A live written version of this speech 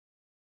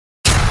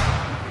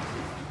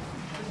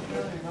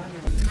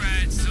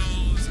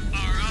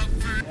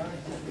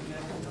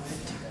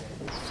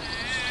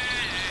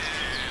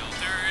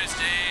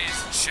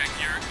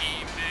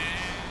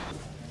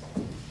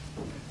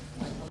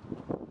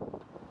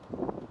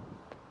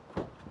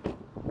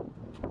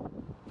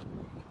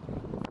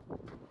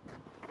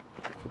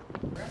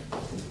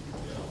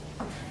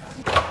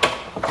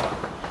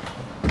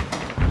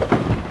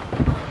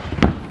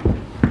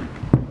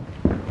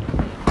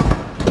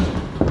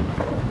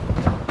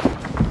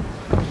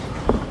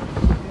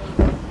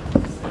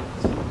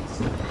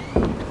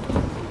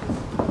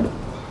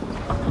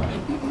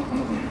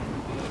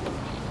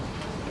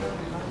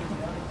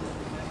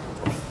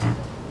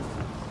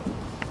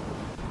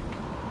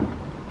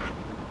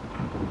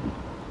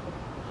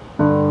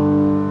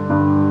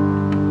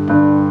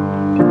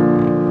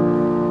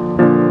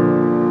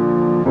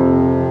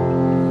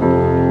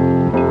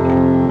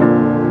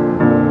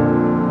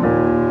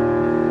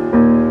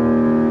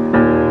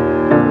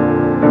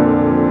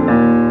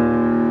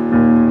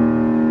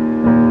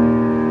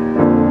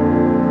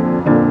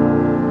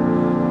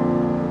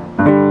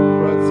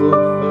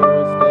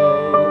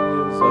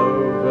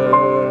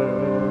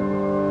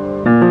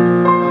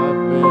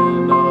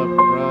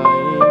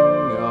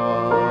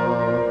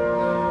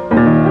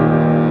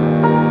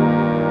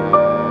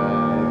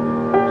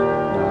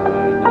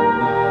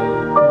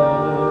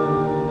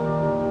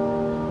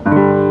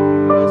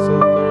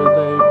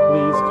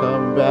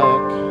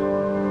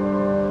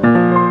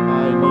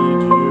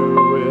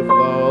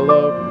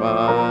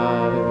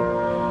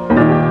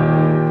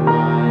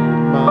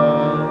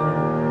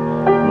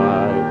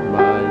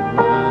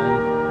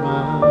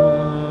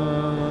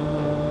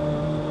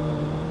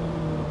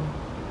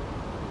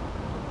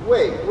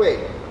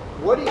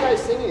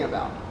singing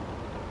about.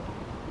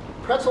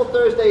 Pretzel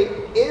Thursday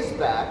is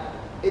back.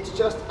 It's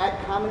just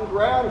at Common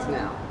Grounds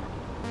now.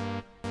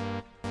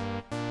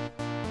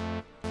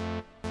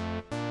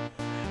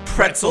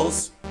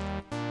 Pretzels.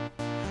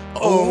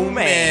 Oh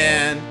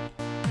man.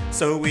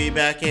 So we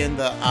back in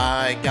the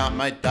eye, got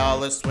my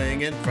dollar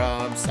swinging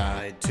from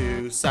side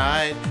to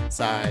side,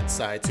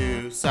 side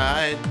to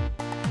side.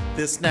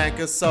 This snack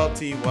a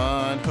salty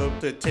one, hope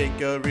to take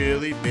a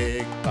really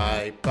big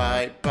bite,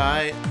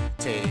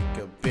 take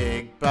a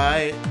big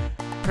bite.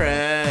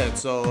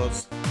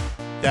 Pretzels.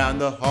 Down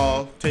the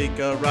hall, take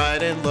a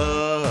ride and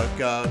look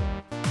up.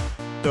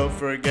 Don't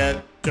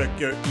forget, check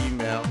your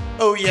email.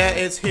 Oh yeah,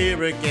 it's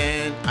here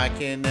again. I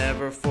can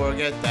never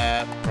forget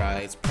that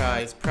prize.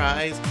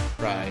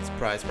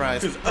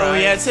 Cause oh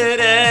yeah,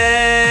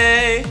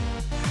 today,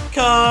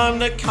 come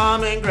to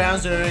Common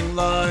Grounds during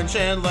lunch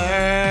and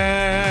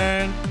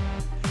learn.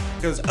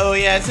 Cause oh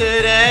yeah,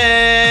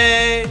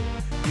 today,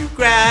 you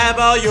grab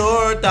all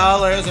your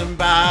dollars and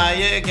buy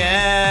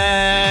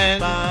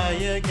again.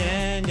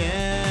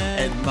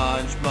 And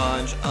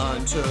munch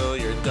until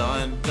you're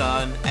done,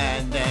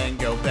 and then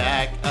go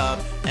back up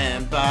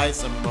and buy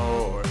some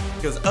more.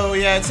 Cause oh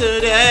yeah,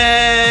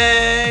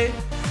 today,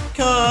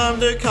 come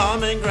to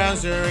Common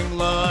Grounds during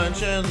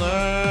lunch and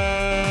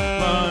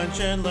learn.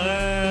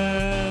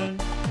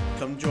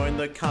 Come join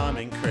the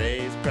common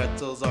craze.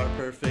 Pretzels are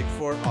perfect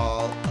for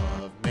all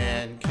of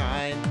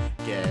mankind.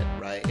 Get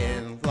right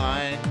in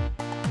line.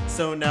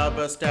 So now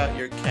bust out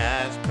your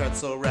cash.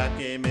 Pretzel rap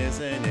game is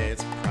in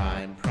its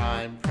prime.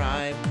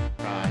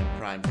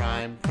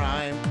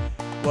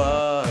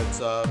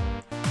 What's up?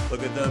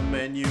 Look at the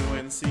menu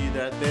and see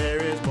that there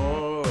is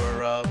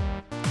more up.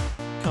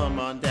 Come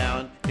on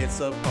down, it's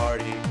a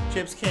party.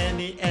 Chips,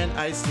 candy, and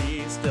iced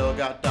tea. Still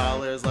got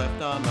dollars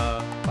left on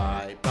the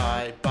buy.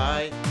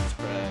 These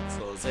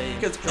pretzels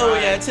ain't Cause dry. Oh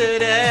yeah,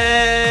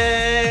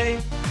 today,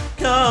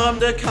 come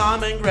to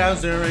Common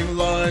Grounds during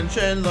lunch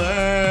and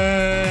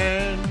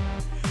learn.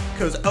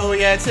 Cause oh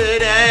yeah,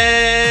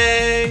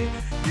 today,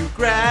 you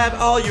grab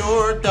all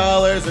your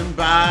dollars and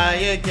buy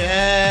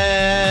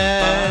again.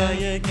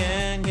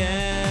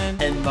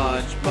 And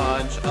munch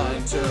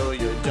until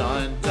you're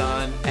done,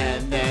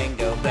 and then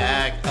go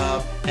back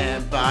up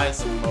and buy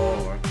some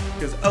more.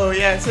 Cause oh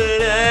yeah,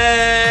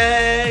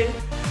 today,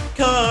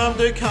 come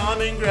to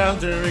Common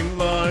Grounds during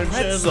lunch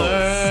Pretzels. and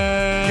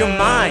learn. You're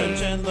mine.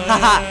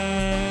 Haha.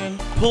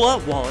 Pull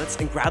out wallets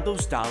and grab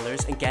those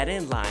dollars and get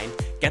in line.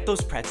 Get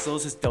those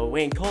pretzels, his dough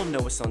ain't cold, no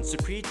it's on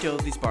Supreme.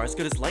 These bars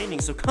good as lightning,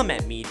 so come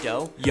at me,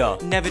 dough. Yo.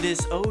 Never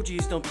this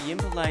OGs, don't be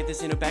impolite.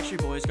 This ain't no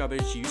Backstreet Boys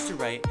garbage you used to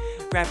write.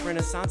 Rap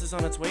Renaissance is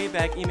on its way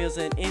back, emails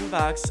and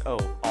inbox. Oh,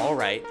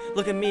 alright.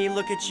 Look at me,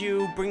 look at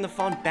you, bring the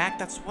fun back,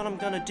 that's what I'm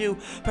gonna do.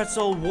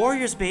 Pretzel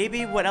Warriors,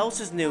 baby, what else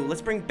is new?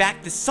 Let's bring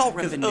back the salt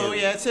revenue. Oh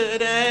yeah,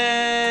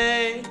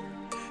 today,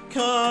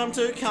 come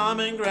to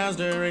Common Grounds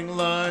during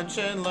lunch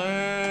and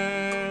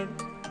learn.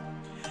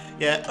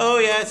 Yeah, oh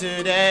yeah,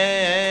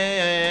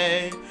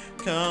 today,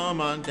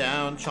 come on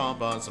down, chomp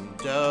on some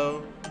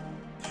dough.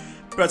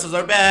 Pretzels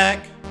are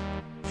back.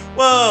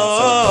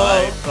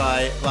 Whoa, so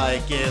bite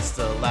like it's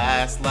the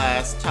last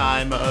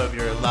time of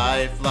your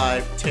life.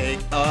 Take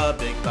a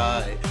big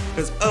bite.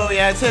 Cause oh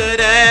yeah,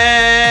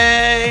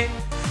 today,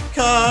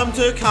 come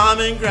to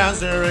Common Grounds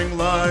during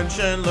lunch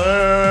and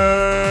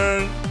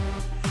learn.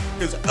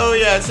 Cause oh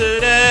yeah,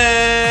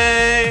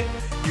 today,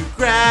 you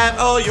grab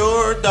all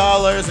your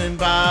dollars and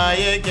buy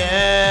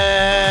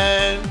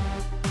again.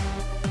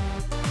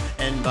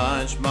 And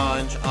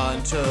munch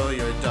until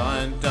you're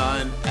done,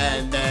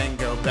 and then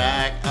go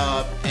back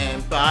up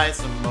and buy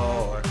some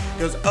more.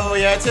 Cause oh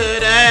yeah,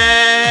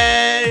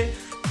 today,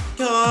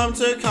 come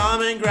to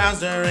Common Grounds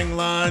during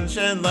lunch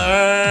and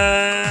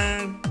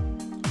learn.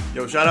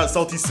 Yo, shout out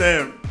Salty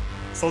Sam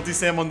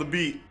on the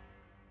beat.